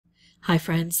Hi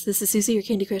friends, this is Susie, your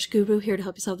Candy Crush guru, here to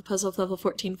help you solve the puzzle of level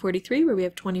 1443, where we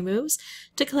have 20 moves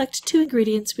to collect 2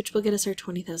 ingredients, which will get us our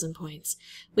 20,000 points.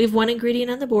 We have 1 ingredient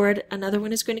on the board, another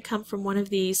one is going to come from one of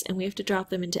these, and we have to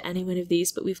drop them into any one of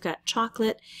these, but we've got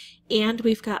chocolate and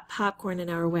we've got popcorn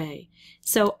in our way.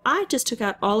 So I just took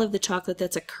out all of the chocolate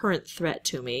that's a current threat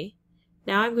to me.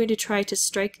 Now I'm going to try to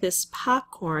strike this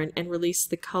popcorn and release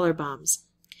the color bombs.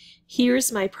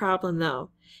 Here's my problem though.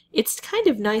 It's kind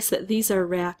of nice that these are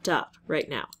wrapped up right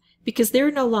now, because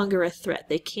they're no longer a threat.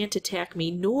 They can't attack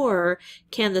me, nor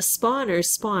can the spawners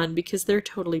spawn because they're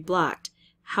totally blocked.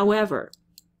 However,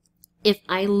 if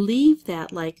I leave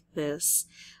that like this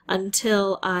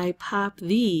until I pop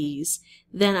these,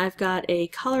 then I've got a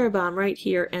color bomb right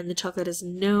here and the chocolate has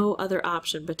no other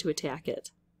option but to attack it.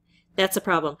 That's a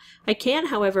problem. I can,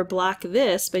 however, block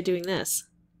this by doing this.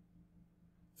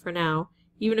 For now.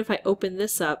 Even if I open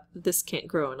this up, this can't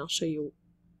grow, and I'll show you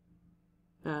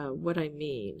what I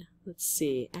mean. Let's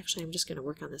see. Actually, I'm just going to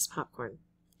work on this popcorn.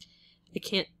 I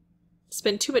can't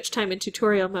spend too much time in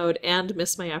tutorial mode and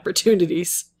miss my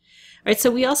opportunities. Alright,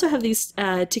 so we also have these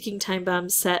ticking time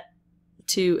bombs set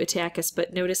to attack us,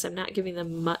 but notice I'm not giving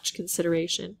them much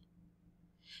consideration.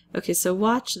 Okay, so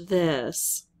watch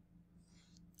this.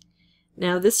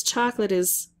 Now this chocolate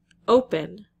is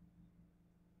open,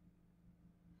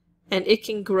 and it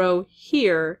can grow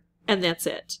here, and that's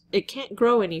it. It can't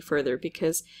grow any further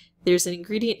because there's an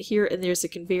ingredient here and there's a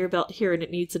conveyor belt here, and it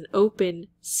needs an open,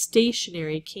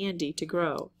 stationary candy to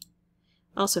grow.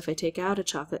 Also, if I take out a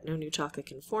chocolate, no new chocolate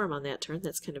can form on that turn.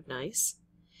 That's kind of nice.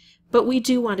 But we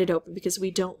do want it open because we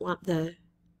don't want the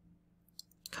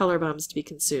color bombs to be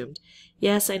consumed.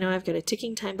 Yes, I know I've got a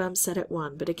ticking time bomb set at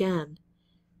 1, but again,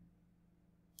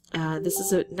 this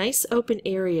is a nice open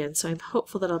area, and so I'm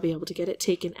hopeful that I'll be able to get it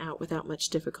taken out without much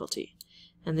difficulty.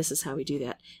 And this is how we do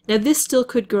that. Now this still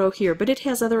could grow here, but it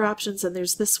has other options, and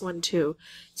there's this one too.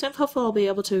 So I'm hopeful I'll be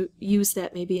able to use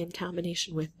that maybe in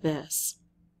combination with this.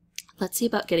 Let's see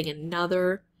about getting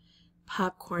another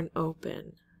popcorn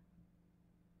open.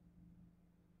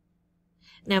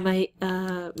 Now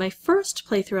my first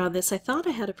playthrough on this, I thought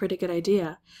I had a pretty good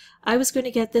idea. I was going to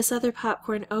get this other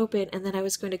popcorn open, and then I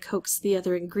was going to coax the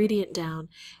other ingredient down.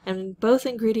 And when both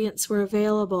ingredients were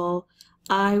available,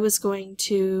 I was going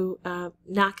to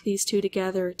knock these two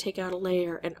together, take out a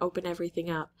layer, and open everything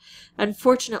up.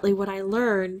 Unfortunately, what I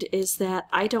learned is that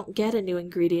I don't get a new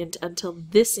ingredient until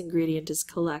this ingredient is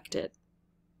collected.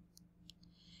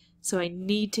 So I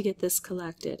need to get this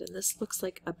collected, and this looks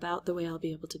like about the way I'll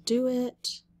be able to do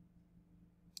it.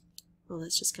 Well,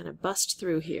 let's just kind of bust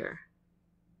through here.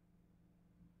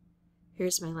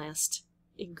 Here's my last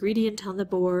ingredient on the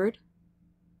board.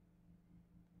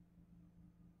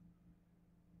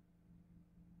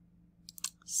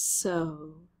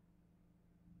 So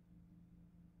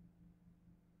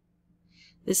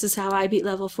this is how I beat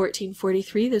level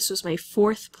 1443. This was my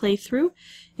 4th playthrough.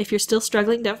 If you're still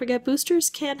struggling, don't forget boosters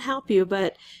can help you,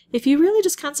 but if you really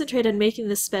just concentrate on making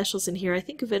the specials in here, I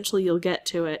think eventually you'll get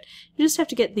to it. You just have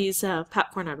to get these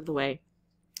popcorn out of the way.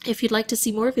 If you'd like to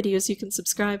see more videos, you can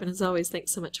subscribe, and as always,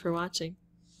 thanks so much for watching.